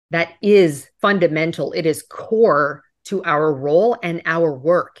that is fundamental. It is core to our role and our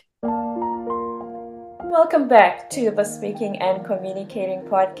work. Welcome back to the Speaking and Communicating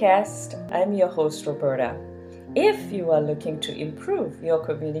podcast. I'm your host, Roberta. If you are looking to improve your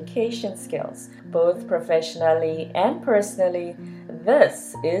communication skills, both professionally and personally,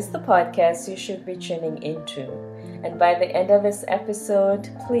 this is the podcast you should be tuning into. And by the end of this episode,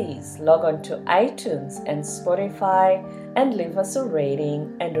 please log on to iTunes and Spotify and leave us a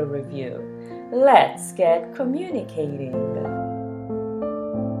rating and a review. Let's get communicating.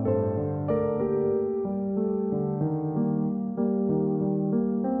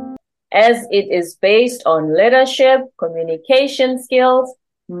 As it is based on leadership, communication skills,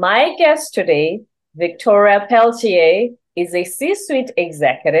 my guest today, Victoria Pelletier, is a C-suite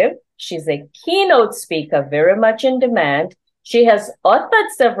executive. She's a keynote speaker, very much in demand. She has authored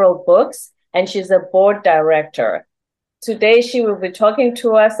several books, and she's a board director. Today, she will be talking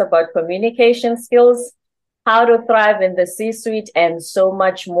to us about communication skills, how to thrive in the C-suite, and so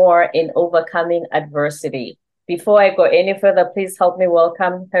much more in overcoming adversity. Before I go any further, please help me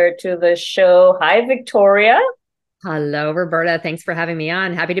welcome her to the show. Hi, Victoria. Hello, Roberta. Thanks for having me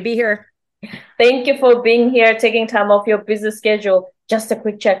on. Happy to be here. Thank you for being here, taking time off your busy schedule. Just a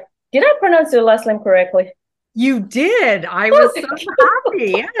quick check. Did I pronounce your last name correctly? You did. I was so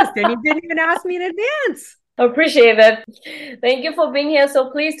happy. Yes. And you didn't even ask me in advance. Appreciate it. Thank you for being here.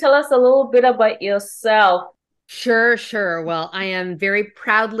 So please tell us a little bit about yourself. Sure. Well, I am very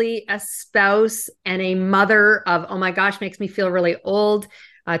proudly a spouse and a mother of, oh my gosh, makes me feel really old,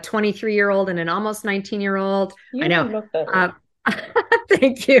 a 23-year-old and an almost 19-year-old. You I know. don't look that old.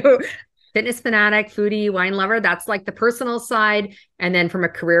 Thank you. Fitness fanatic, foodie, wine lover. That's like the personal side. And then from a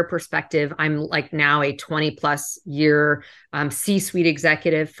career perspective, I'm like now a 20 plus year C-suite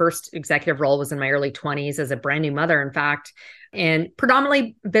executive. First executive role was in my early 20s as a brand new mother, in fact, and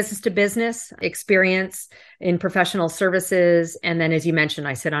predominantly business to business experience in professional services. And then, as you mentioned,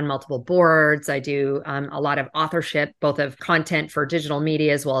 I sit on multiple boards. I do a lot of authorship, both of content for digital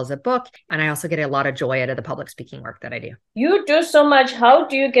media as well as a book. And I also get a lot of joy out of the public speaking work that I do. You do so much. How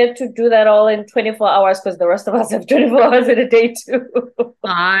do you get to do that all in 24 hours? Because the rest of us have 24 hours in a day too.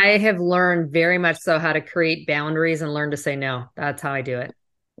 I have learned very much so how to create boundaries and learn to say no. That's how I do it.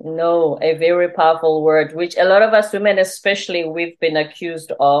 No, a very powerful word, which a lot of us women, especially, we've been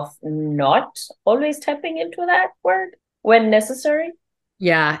accused of not always tapping into that word when necessary.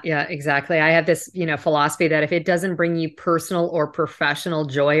 Yeah, exactly. I have this, philosophy that if it doesn't bring you personal or professional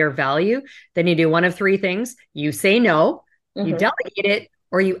joy or value, then you do one of three things. You say no, you delegate it,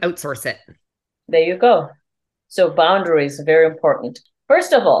 or you outsource it. There you go. So boundaries, very important.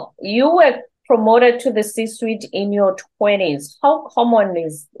 First of all, you were promoted to the C-suite in your 20s. How common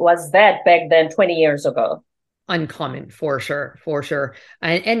was that back then, 20 years ago? Uncommon, for sure.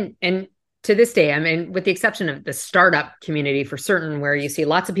 And to this day, I mean, with the exception of the startup community for certain, where you see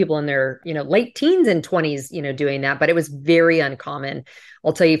lots of people in their, late teens and 20s, doing that, but it was very uncommon.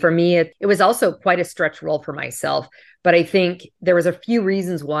 I'll tell you, for me, it was also quite a stretch role for myself. But I think there was a few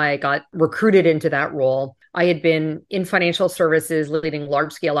reasons why I got recruited into that role. I had been in financial services, leading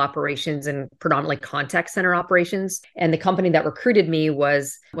large scale operations and predominantly contact center operations. And the company that recruited me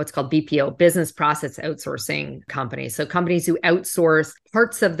was what's called BPO, business process outsourcing companies. So companies who outsource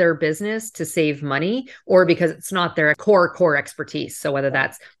parts of their business to save money, or because it's not their core expertise. So whether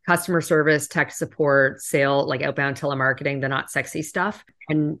that's customer service, tech support, sale, like outbound telemarketing, the not sexy stuff.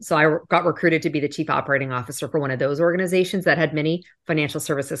 And so I got recruited to be the chief operating officer for one of those organizations that had many financial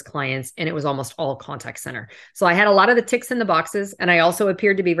services clients, and it was almost all contact center. So I had a lot of the ticks in the boxes, and I also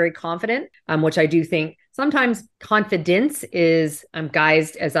appeared to be very confident, which I do think sometimes confidence is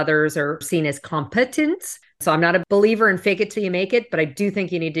guised as others are seen as competence. So I'm not a believer in fake it till you make it, but I do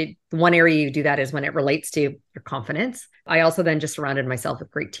think you need to, one area you do that is when it relates to your confidence. I also then just surrounded myself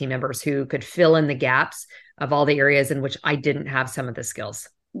with great team members who could fill in the gaps of all the areas in which I didn't have some of the skills.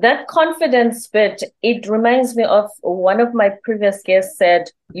 That confidence bit, it reminds me of one of my previous guests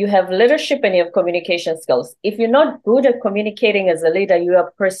said, you have leadership and you have communication skills. If you're not good at communicating as a leader, you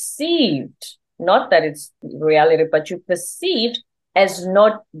are perceived, not that it's reality, but you're perceived as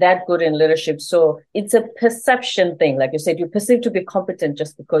not that good in leadership. So it's a perception thing. Like you said, you perceive to be competent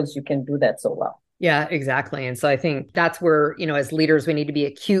just because you can do that so well. Yeah, exactly. And so I think that's where, as leaders, we need to be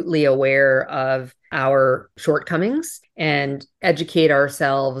acutely aware of our shortcomings and educate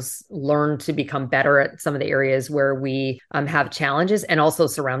ourselves, learn to become better at some of the areas where we have challenges, and also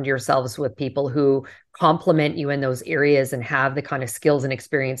surround yourselves with people who complement you in those areas and have the kind of skills and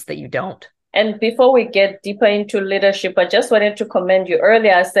experience that you don't. And before we get deeper into leadership, I just wanted to commend you.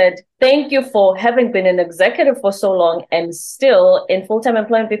 Earlier, I said, thank you for having been an executive for so long and still in full-time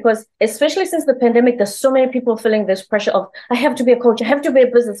employment, because especially since the pandemic, there's so many people feeling this pressure of, I have to be a coach, I have to be a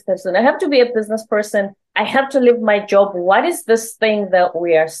business person, I have to be a business person, I have to leave my job. What is this thing that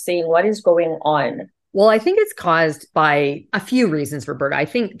we are seeing? What is going on? Well, I think it's caused by a few reasons, Roberta. I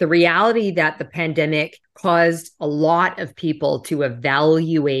think the reality that the pandemic caused a lot of people to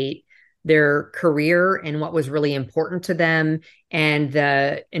evaluate their career and what was really important to them and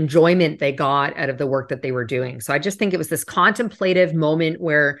the enjoyment they got out of the work that they were doing. So I just think it was this contemplative moment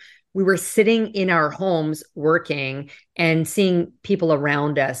where we were sitting in our homes working and seeing people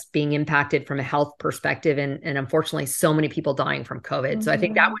around us being impacted from a health perspective. And unfortunately, so many people dying from COVID. Mm-hmm. So I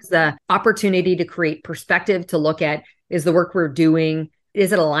think that was the opportunity to create perspective, to look at, is the work we're doing,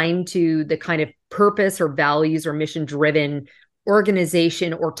 is it aligned to the kind of purpose or values or mission driven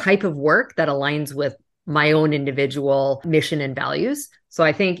organization or type of work that aligns with my own individual mission and values. So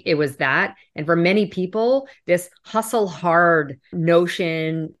I think it was that. And for many people, this hustle hard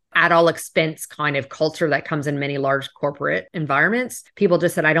notion, at all expense kind of culture that comes in many large corporate environments, people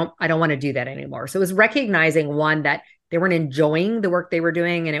just said, I don't want to do that anymore. So it was recognizing, one, that they weren't enjoying the work they were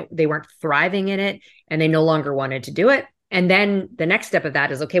doing and they weren't thriving in it, and they no longer wanted to do it. And then the next step of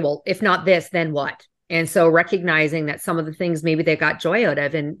that is, okay, well, if not this, then what? And so recognizing that some of the things maybe they got joy out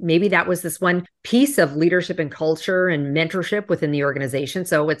of, and maybe that was this one piece of leadership and culture and mentorship within the organization.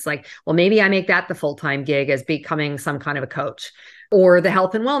 So it's like, well, maybe I make that the full-time gig as becoming some kind of a coach, or the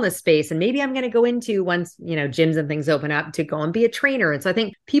health and wellness space. And maybe I'm going to go into, once, gyms and things open up, to go and be a trainer. And so I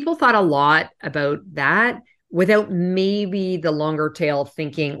think people thought a lot about that without maybe the longer tail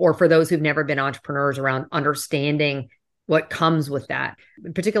thinking, or for those who've never been entrepreneurs, around understanding what comes with that,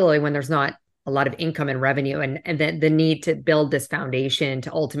 particularly when there's not a lot of income and revenue, and the need to build this foundation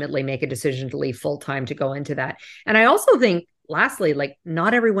to ultimately make a decision to leave full-time to go into that. And I also think, lastly, like,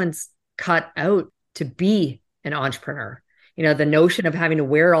 not everyone's cut out to be an entrepreneur. The notion of having to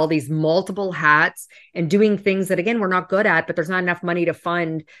wear all these multiple hats and doing things that, again, we're not good at, but there's not enough money to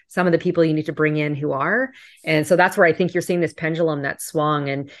fund some of the people you need to bring in who are. And so that's where I think you're seeing this pendulum that swung,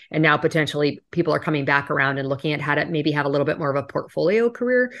 and now potentially people are coming back around and looking at how to maybe have a little bit more of a portfolio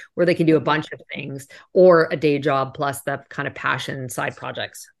career where they can do a bunch of things, or a day job plus the kind of passion side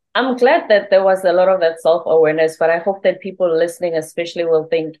projects. I'm glad that there was a lot of that self-awareness, but I hope that people listening especially will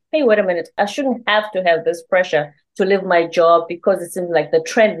think, hey, wait a minute, I shouldn't have to have this pressure to leave my job, because it seems like the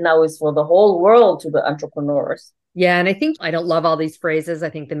trend now is for the whole world to be entrepreneurs. Yeah. And I think I don't love all these phrases. I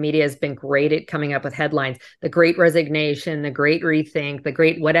think the media has been great at coming up with headlines: the great resignation, the great rethink, the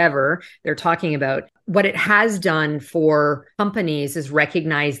great whatever they're talking about. What it has done for companies is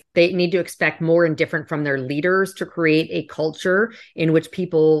recognize they need to expect more and different from their leaders to create a culture in which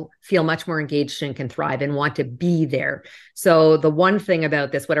people feel much more engaged and can thrive and want to be there. So the one thing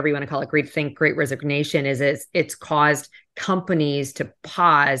about this, whatever you want to call it, great think, great resignation, is it's caused companies to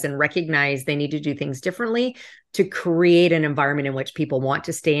pause and recognize they need to do things differently to create an environment in which people want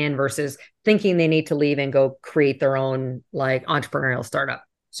to stay in, versus thinking they need to leave and go create their own like entrepreneurial startup.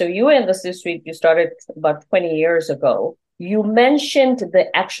 So you were in the C-suite, you started about 20 years ago. You mentioned the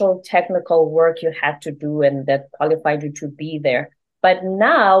actual technical work you had to do and that qualified you to be there. But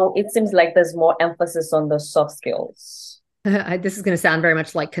now it seems like there's more emphasis on the soft skills. This is going to sound very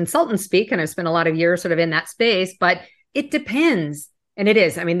much like consultant speak, and I've spent a lot of years sort of in that space, but it depends. And it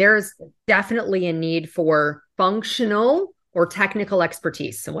is. I mean, there's definitely a need for functional or technical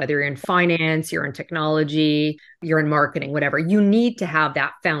expertise. So whether you're in finance, you're in technology, you're in marketing, whatever, you need to have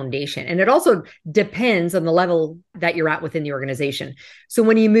that foundation. And it also depends on the level that you're at within the organization. So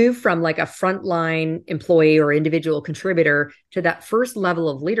when you move from like a frontline employee or individual contributor to that first level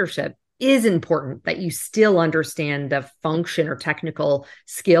of leadership, is important that you still understand the function or technical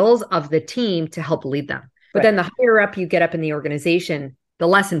skills of the team to help lead them. But then the higher up you get up in the organization, the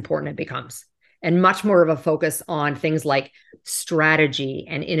less important it becomes, and much more of a focus on things like strategy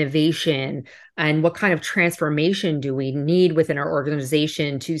and innovation, and what kind of transformation do we need within our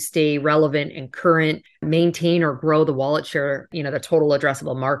organization to stay relevant and current, maintain or grow the wallet share, the total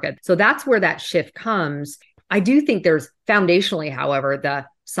addressable market. So that's where that shift comes. I do think there's foundationally, however, the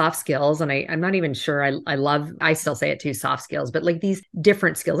soft skills, and I'm not even sure I still say it too, soft skills, but like these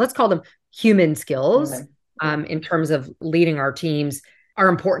different skills, let's call them human skills. Okay. In terms of leading our teams, are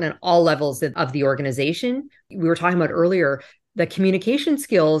important at all levels of the organization. We were talking about earlier, the communication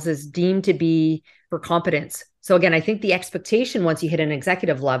skills is deemed to be for competence. So again, I think the expectation once you hit an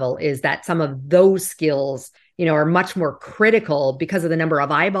executive level is that some of those skills, are much more critical because of the number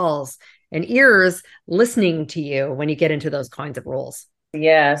of eyeballs and ears listening to you when you get into those kinds of roles.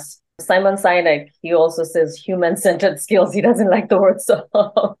 Yes. Simon Sinek, he also says human-centered skills. He doesn't like the word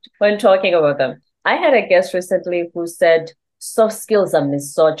soft when talking about them. I had a guest recently who said soft skills are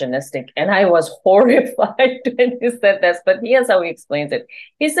misogynistic, and I was horrified when he said this, but here's how he explains it.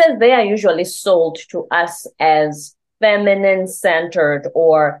 He says they are usually sold to us as feminine-centered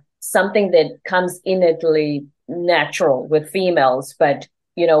or something that comes innately natural with females, but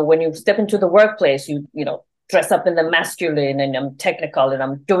when you step into the workplace, you dress up in the masculine and I'm technical and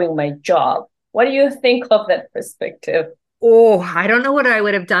I'm doing my job. What do you think of that perspective? Oh, I don't know what I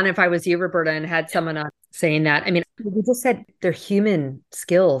would have done if I was you, Roberta, and had someone on saying that. I mean, we just said they're human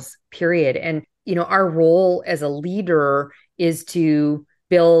skills, period. And, our role as a leader is to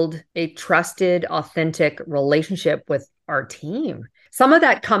build a trusted, authentic relationship with our team. Some of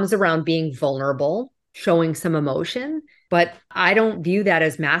that comes around being vulnerable, showing some emotion, but I don't view that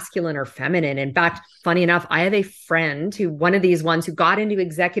as masculine or feminine. In fact, funny enough, I have a friend one of these ones who got into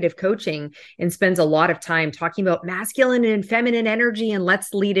executive coaching and spends a lot of time talking about masculine and feminine energy. And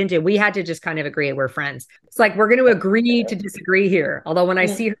let's lead into, we had to just kind of agree we're friends. It's like, we're going to agree to disagree here. Although when I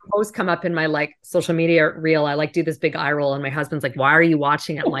see her post come up in my social media reel, I do this big eye roll and my husband's like, why are you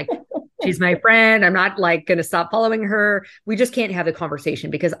watching it? I'm like, she's my friend. I'm not going to stop following her. We just can't have the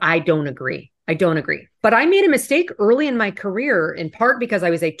conversation because I don't agree. I don't agree. But I made a mistake early in my career, in part because I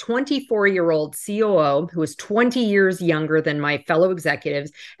was a 24-year-old COO who was 20 years younger than my fellow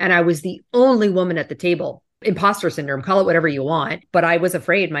executives. And I was the only woman at the table. Imposter syndrome, call it whatever you want. But I was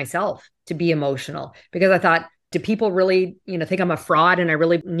afraid myself to be emotional because I thought, do people really, think I'm a fraud and I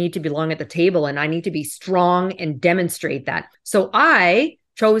really need to belong at the table and I need to be strong and demonstrate that? So I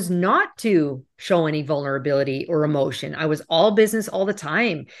chose not to show any vulnerability or emotion. I was all business all the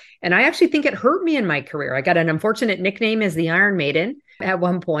time. And I actually think it hurt me in my career. I got an unfortunate nickname as the Iron Maiden at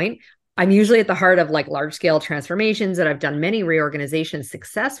one point. I'm usually at the heart of large scale transformations and I've done many reorganizations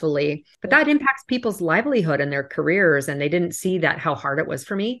successfully, but that impacts people's livelihood and their careers. And they didn't see that, how hard it was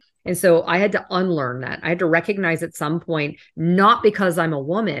for me. And so I had to unlearn that. I had to recognize at some point, not because I'm a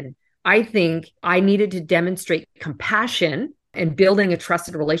woman, I think I needed to demonstrate compassion and building a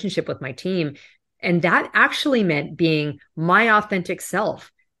trusted relationship with my team. And that actually meant being my authentic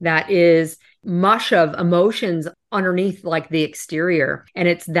self. That is mush of emotions underneath the exterior. And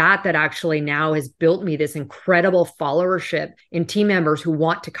it's that actually now has built me this incredible followership in team members who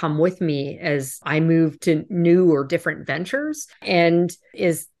want to come with me as I move to new or different ventures, and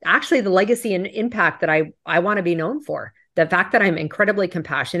is actually the legacy and impact that I want to be known for. The fact that I'm incredibly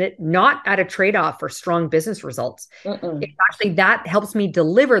compassionate, not at a trade-off for strong business results. It's actually that helps me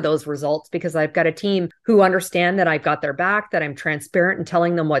deliver those results because I've got a team who understand that I've got their back, that I'm transparent and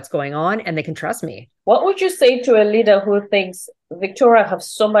telling them what's going on, and they can trust me. What would you say to a leader who thinks, Victoria, I have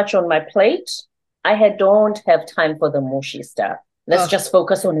so much on my plate, don't have time for the mushy stuff. Let's just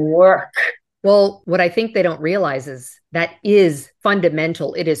focus on work. Well, what I think they don't realize is that is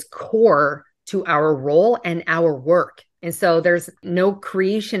fundamental. It is core to our role and our work. And so there's no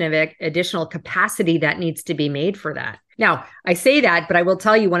creation of additional capacity that needs to be made for that. Now, I say that, but I will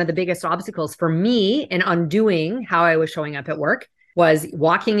tell you one of the biggest obstacles for me in undoing how I was showing up at work was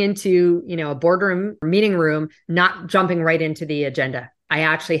walking into, a boardroom, meeting room, not jumping right into the agenda. I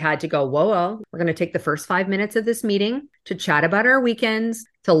actually had to go, whoa, we're going to take the first 5 minutes of this meeting to chat about our weekends,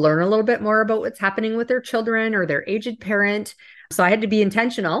 to learn a little bit more about what's happening with their children or their aged parent. So I had to be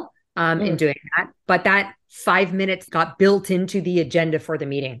intentional in doing that. But that 5 minutes got built into the agenda for the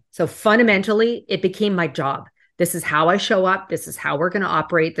meeting. So fundamentally, it became my job. This is how I show up. This is how we're going to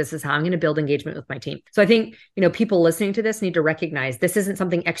operate. This is how I'm going to build engagement with my team. So I think, people listening to this need to recognize this isn't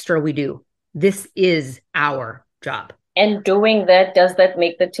something extra we do. This is our job. And doing that, does that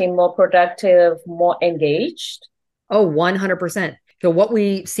make the team more productive, more engaged? Oh, 100%. So what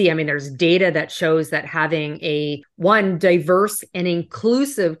we see, there's data that shows that having a diverse and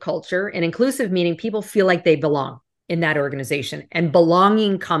inclusive culture, and inclusive meaning people feel like they belong in that organization. And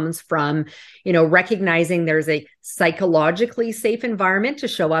belonging comes from, recognizing there's a psychologically safe environment to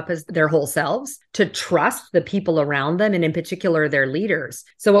show up as their whole selves, to trust the people around them, and in particular, their leaders.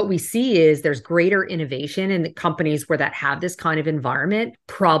 So what we see is there's greater innovation in the companies where that have this kind of environment,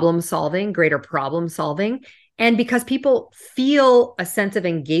 greater problem solving. And because people feel a sense of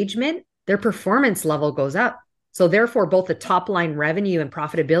engagement, their performance level goes up. So therefore, both the top line revenue and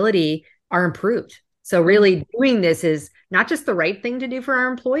profitability are improved. So really doing this is not just the right thing to do for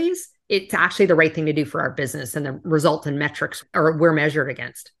our employees, it's actually the right thing to do for our business, and the results and metrics we're measured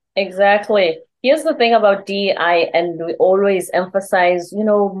against. Exactly. Here's the thing about DEI, and we always emphasize,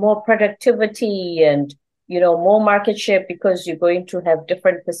 more productivity and, more market share because you're going to have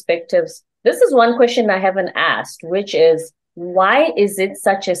different perspectives. This is one question I haven't asked, which is, Why is it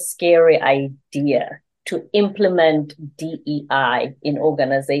such a scary idea to implement DEI in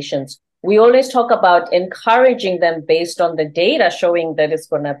organizations? We always talk about encouraging them based on the data showing that it's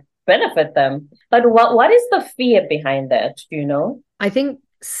going to benefit them. But what is the fear behind that? Do you know? I think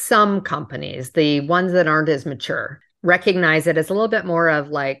some companies, the ones that aren't as mature, recognize it as a little bit more of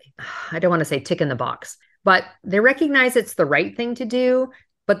like, I don't want to say tick in the box, but they recognize it's the right thing to do,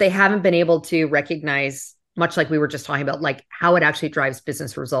 but they haven't been able to recognize, much like we were just talking about, like how it actually drives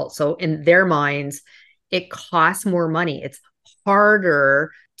business results. So in their minds, it costs more money. It's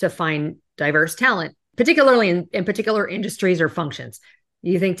harder to find diverse talent, particularly in particular industries or functions.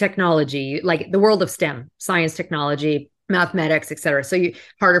 You think technology, like the world of STEM, science, technology, mathematics, et cetera. So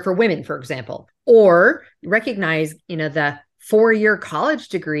harder for women, for example, or recognize, the 4-year college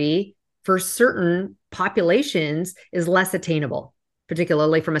degree for certain populations is less attainable,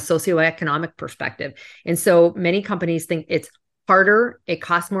 particularly from a socioeconomic perspective. And so many companies think it's harder, it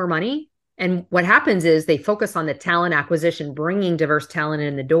costs more money. And what happens is they focus on the talent acquisition, bringing diverse talent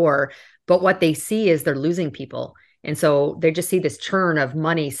in the door. But what they see is they're losing people. And so they just see this churn of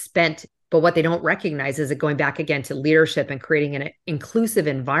money spent. But what they don't recognize is it going back again to leadership and creating an inclusive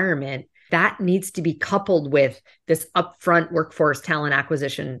environment that needs to be coupled with this upfront workforce talent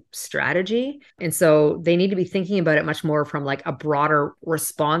acquisition strategy. And so they need to be thinking about it much more from like a broader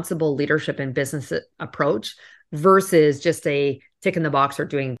responsible leadership and business approach versus just a tick in the box or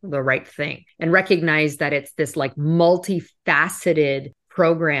doing the right thing, and recognize that it's this like multifaceted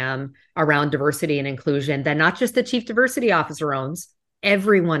program around diversity and inclusion that not just the chief diversity officer owns,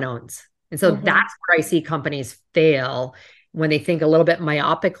 everyone owns. And so that's where I see companies fail when they think a little bit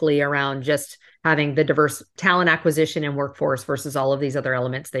myopically around just having the diverse talent acquisition and workforce versus all of these other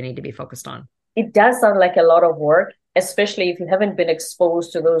elements they need to be focused on. It does sound like a lot of work, especially if you haven't been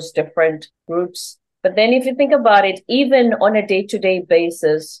exposed to those different groups. But then if you think about it, even on a day-to-day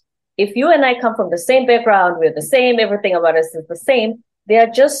basis, if you and I come from the same background, we're the same, everything about us is the same, there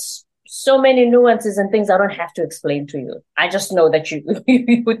are just so many nuances and things I don't have to explain to you. I just know that you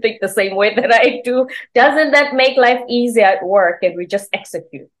would think the same way that I do. Doesn't that make life easier at work and we just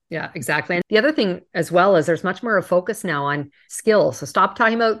execute? Yeah, exactly. And the other thing as well is there's much more of a focus now on skills. So stop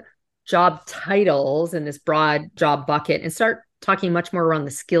talking about job titles in this broad job bucket and start talking much more around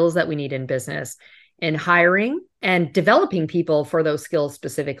the skills that we need in business and hiring and developing people for those skills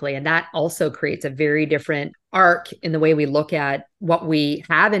specifically. And that also creates a very different arc in the way we look at what we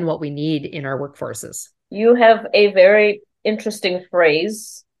have and what we need in our workforces. You have a very interesting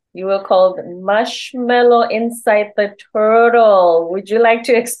phrase. You were called marshmallow inside the turtle. Would you like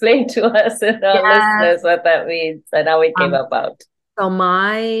to explain to us and our listeners what that means and how it came about? So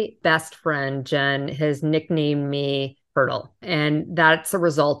my best friend, Jen, has nicknamed me Turtle. And that's a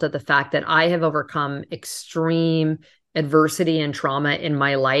result of the fact that I have overcome extreme adversity and trauma in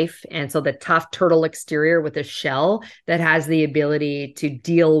my life. And so the tough turtle exterior with a shell that has the ability to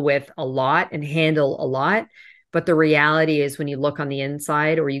deal with a lot and handle a lot. But the reality is when you look on the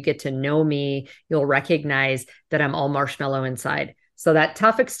inside or you get to know me, you'll recognize that I'm all marshmallow inside. So that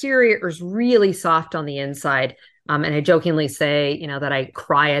tough exterior is really soft on the inside. And I jokingly say, that I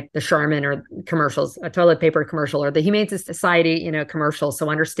cry at the Charmin or commercials, a toilet paper commercial or the Humane Society, commercial. So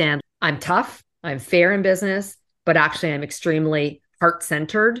understand I'm tough, I'm fair in business, but actually I'm extremely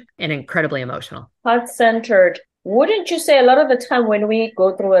heart-centered and incredibly emotional. Heart-centered. Wouldn't you say a lot of the time when we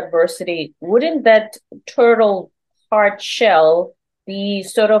go through adversity, wouldn't that turtle heart shell be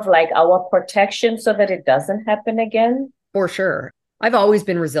sort of like our protection so that it doesn't happen again? For sure. I've always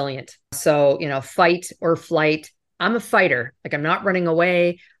been resilient. So, fight or flight. I'm a fighter. Like I'm not running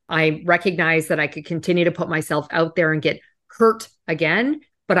away. I recognize that I could continue to put myself out there and get hurt again,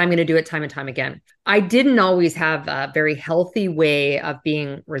 but I'm going to do it time and time again. I didn't always have a very healthy way of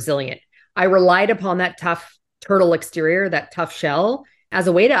being resilient. I relied upon that tough turtle exterior, that tough shell, as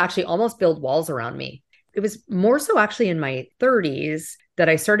a way to actually almost build walls around me. It was more so actually in my 30s that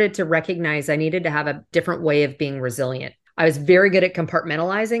I started to recognize I needed to have a different way of being resilient. I was very good at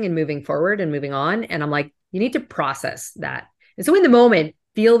compartmentalizing and moving forward and moving on. And I'm like, you need to process that. And so in the moment,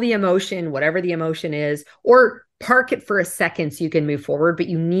 feel the emotion, whatever the emotion is, or park it for a second so you can move forward. But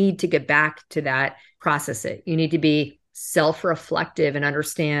you need to get back to that, process it. You need to be self-reflective and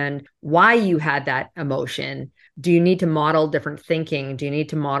understand why you had that emotion. Do you need to model different thinking? Do you need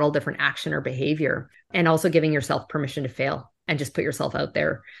to model different action or behavior? And also giving yourself permission to fail and just put yourself out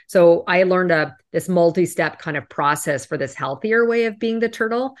there. So I learned this multi-step kind of process for this healthier way of being the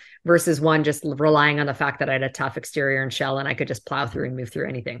turtle versus one just relying on the fact that I had a tough exterior and shell and I could just plow through and move through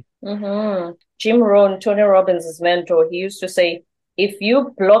anything. Jim Rohn, Tony Robbins' mentor, he used to say, if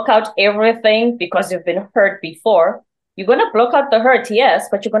you block out everything because you've been hurt before, You're going to block out the hurt, yes,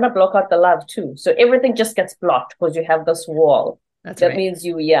 but you're going to block out the love too. So everything just gets blocked because you have this wall. That's That right. means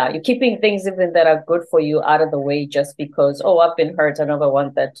you're keeping things even that are good for you out of the way just because, oh, I've been hurt. I never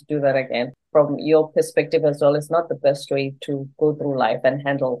want that to do that again. From your perspective as well, it's not the best way to go through life and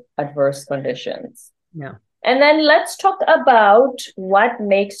handle adverse conditions. No. And then let's talk about what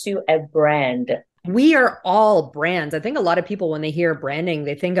makes you a brand. We are all brands. I think a lot of people, when they hear branding,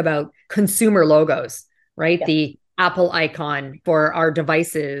 they think about consumer logos, right? Yeah. The Apple icon for our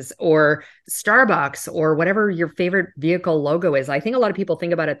devices or Starbucks or whatever your favorite vehicle logo is. I think a lot of people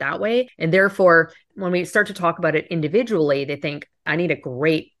think about it that way. And therefore, when we start to talk about it individually, they think, I need a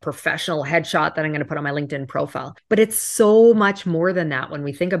great professional headshot that I'm going to put on my LinkedIn profile. But it's so much more than that when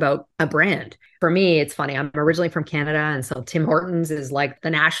we think about a brand. For me, it's funny. I'm originally from Canada. And so Tim Hortons is like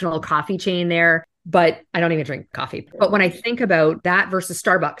the national coffee chain there, but I don't even drink coffee. But when I think about that versus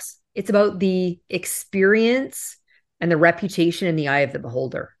Starbucks, it's about the experience and the reputation in the eye of the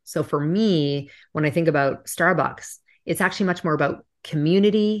beholder. So for me, when I think about Starbucks, it's actually much more about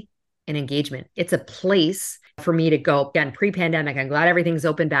community and engagement. It's a place for me to go. Again, pre-pandemic, I'm glad everything's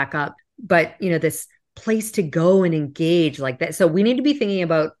open back up, but this place to go and engage like that. So we need to be thinking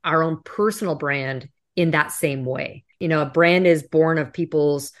about our own personal brand in that same way. A brand is born of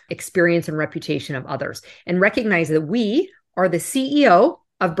people's experience and reputation of others, and recognize that we are the CEO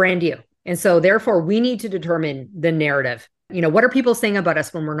of Brand You. And so therefore we need to determine the narrative. What are people saying about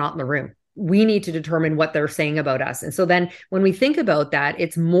us when we're not in the room? We need to determine what they're saying about us. And so then when we think about that,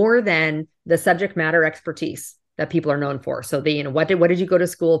 it's more than the subject matter expertise that people are known for. So what did you go to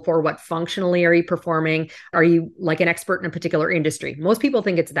school for? What functionally are you performing? Are you like an expert in a particular industry? Most people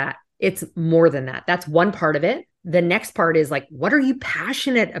think it's that. It's more than that. That's one part of it. The next part is like, what are you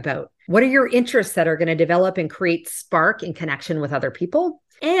passionate about? What are your interests that are going to develop and create spark and connection with other people?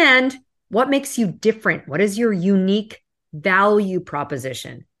 And what makes you different? What is your unique value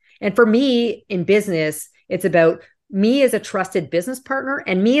proposition? And for me in business, it's about me as a trusted business partner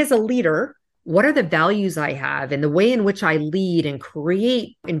and me as a leader. What are the values I have and the way in which I lead and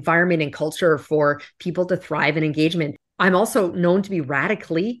create environment and culture for people to thrive and engagement? I'm also known to be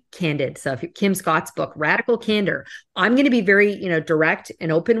radically candid. So if Kim Scott's book, Radical Candor, I'm going to be very, direct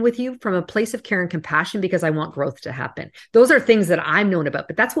and open with you from a place of care and compassion because I want growth to happen. Those are things that I'm known about,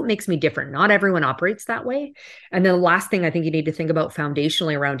 but that's what makes me different. Not everyone operates that way. And then the last thing I think you need to think about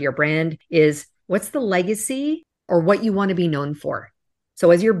foundationally around your brand is what's the legacy or what you want to be known for?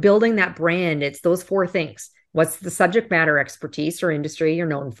 So as you're building that brand, it's those four things. What's the subject matter expertise or industry you're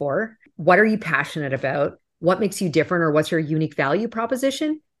known for? What are you passionate about? What makes you different or what's your unique value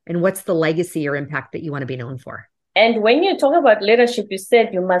proposition? And what's the legacy or impact that you want to be known for? And when you talk about leadership, you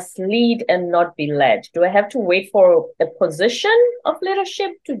said you must lead and not be led. Do I have to wait for a position of leadership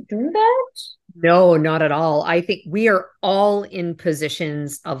to do that? No, not at all. I think we are all in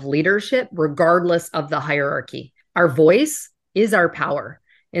positions of leadership, regardless of the hierarchy. Our voice is our power.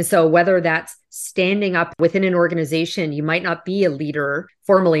 And so whether that's standing up within an organization, you might not be a leader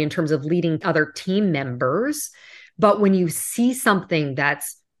formally in terms of leading other team members, but when you see something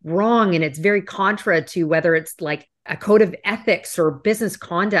that's wrong and it's very contra to whether it's like a code of ethics or business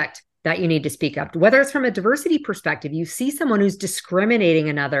conduct that you need to speak up, whether it's from a diversity perspective, you see someone who's discriminating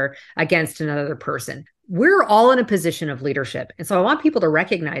against another person. We're all in a position of leadership. And so I want people to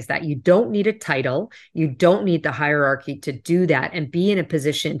recognize that you don't need a title. You don't need the hierarchy to do that and be in a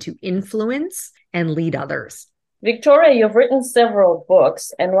position to influence and lead others. Victoria, you've written several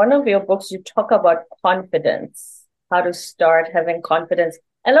books, and one of your books, you talk about confidence, how to start having confidence.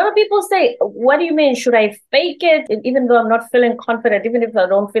 A lot of people say, what do you mean? Should I fake it? And even though I'm not feeling confident, even if I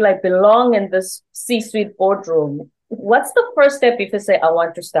don't feel I belong in this C-suite boardroom, what's the first step if you say, I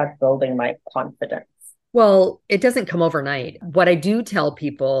want to start building my confidence? Well, it doesn't come overnight. What I do tell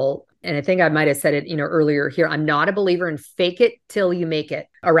people, and I think I might have said it, earlier here, I'm not a believer in fake it till you make it,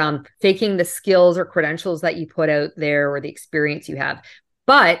 around faking the skills or credentials that you put out there or the experience you have.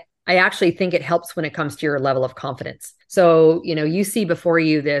 But I actually think it helps when it comes to your level of confidence. So, you see before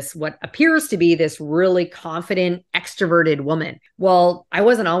you what appears to be this really confident, extroverted woman. Well, I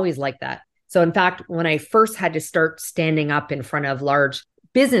wasn't always like that. So in fact, when I first had to start standing up in front of large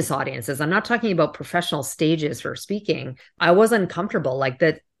business audiences, I'm not talking about professional stages for speaking, I was uncomfortable like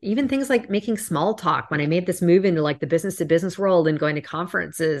that. Even things like making small talk, when I made this move into like the business to business world and going to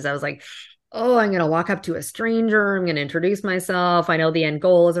conferences, I was like, oh, I'm going to walk up to a stranger. I'm going to introduce myself. I know the end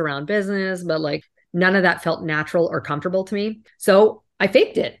goal is around business, but like none of that felt natural or comfortable to me. So I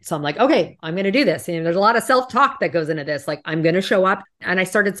faked it. So I'm like, okay, I'm going to do this. And there's a lot of self-talk that goes into this. Like, I'm going to show up. And I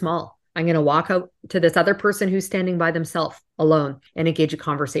started small. I'm going to walk out to this other person who's standing by themselves alone and engage a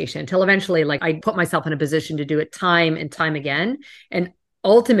conversation until eventually, like, I put myself in a position to do it time and time again. And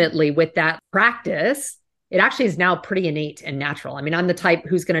ultimately, with that practice, it actually is now pretty innate and natural. I mean, I'm the type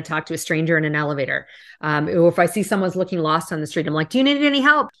who's going to talk to a stranger in an elevator. Or if I see someone's looking lost on the street, I'm like, do you need any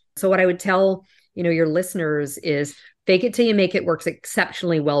help? So what I would tell, your listeners is fake it till you make it works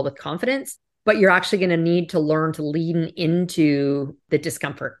exceptionally well with confidence, but you're actually going to need to learn to lean into the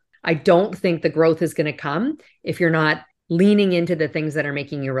discomfort. I don't think the growth is going to come if you're not leaning into the things that are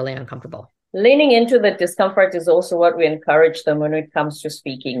making you really uncomfortable. Leaning into the discomfort is also what we encourage them when it comes to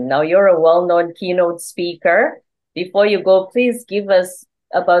speaking. Now, you're a well-known keynote speaker. Before you go, please give us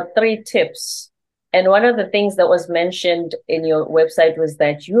about 3 tips. And one of the things that was mentioned in your website was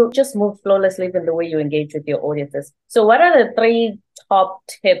that you just move flawlessly in the way you engage with your audiences. So what are the 3 top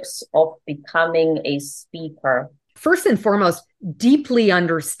tips of becoming a speaker? First and foremost, deeply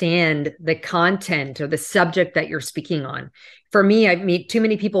understand the content or the subject that you're speaking on. For me, I meet too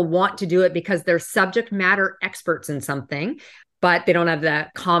many people want to do it because they're subject matter experts in something, but they don't have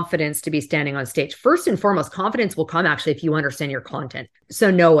that confidence to be standing on stage. First and foremost, confidence will come actually if you understand your content. So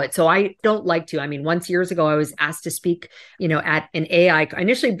know it. So I don't like to. I mean, once years ago, I was asked to speak, at an AI,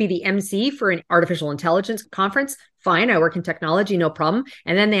 initially be the MC for an artificial intelligence conference. Fine. I work in technology, no problem.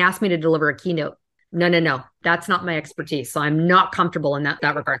 And then they asked me to deliver a keynote. No. That's not my expertise. So I'm not comfortable in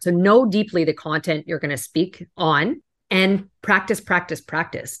that regard. So know deeply the content you're going to speak on and practice.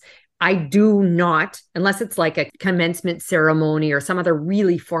 I do not, unless it's like a commencement ceremony or some other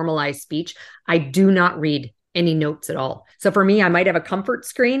really formalized speech, I do not read any notes at all. So for me, I might have a comfort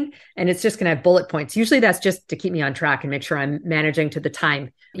screen and it's just going to have bullet points. Usually that's just to keep me on track and make sure I'm managing to the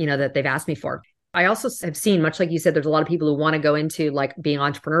time, that they've asked me for. I also have seen, much like you said, there's a lot of people who want to go into like being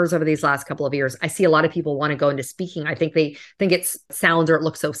entrepreneurs over these last couple of years. I see a lot of people want to go into speaking. I think they think it sounds or it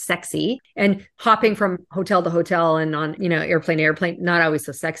looks so sexy, and hopping from hotel to hotel and on, airplane to airplane, not always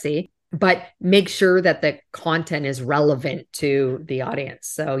so sexy, but make sure that the content is relevant to the audience.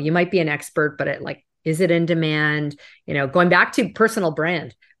 So you might be an expert, but is it in demand? Going back to personal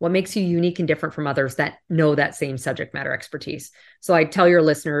brand, what makes you unique and different from others that know that same subject matter expertise? So I tell your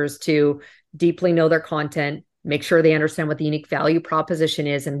listeners to deeply know their content, make sure they understand what the unique value proposition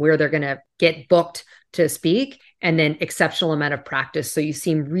is and where they're going to get booked to speak, and then exceptional amount of practice. So you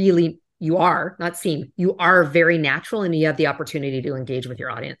are very natural and you have the opportunity to engage with your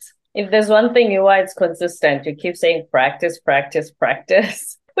audience. If there's one thing you are, it's consistent. You keep saying practice, practice,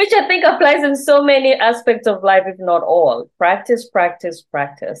 practice, which I think applies in so many aspects of life, if not all. Practice, practice,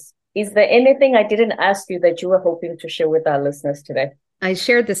 practice. Is there anything I didn't ask you that you were hoping to share with our listeners today? I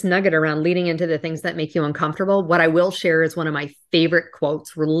shared this nugget around leading into the things that make you uncomfortable. What I will share is one of my favorite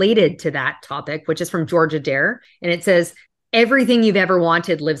quotes related to that topic, which is from George Adair. And it says, everything you've ever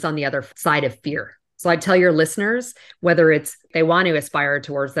wanted lives on the other side of fear. So I tell your listeners, whether it's they want to aspire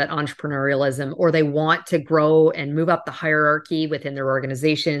towards that entrepreneurialism or they want to grow and move up the hierarchy within their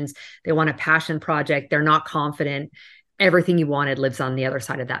organizations, they want a passion project, they're not confident, everything you wanted lives on the other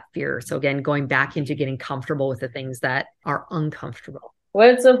side of that fear. So again, going back into getting comfortable with the things that are uncomfortable.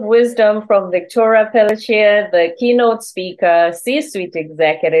 Words of wisdom from Victoria Pelletier, the keynote speaker, C-suite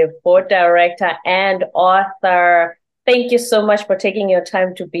executive, board director, and author. Thank you so much for taking your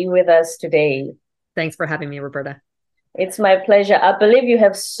time to be with us today. Thanks for having me, Roberta. It's my pleasure. I believe you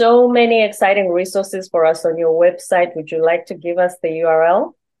have so many exciting resources for us on your website. Would you like to give us the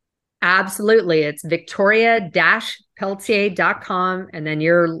URL? Absolutely. It's victoria-pelletier.com. And then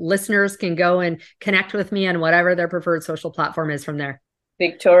your listeners can go and connect with me on whatever their preferred social platform is from there.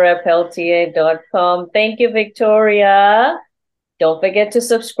 victoriapelletier.com. Thank you, Victoria. Don't forget to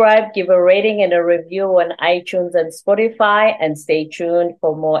subscribe, give a rating and a review on iTunes and Spotify, and stay tuned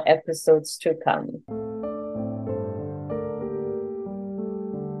for more episodes to come.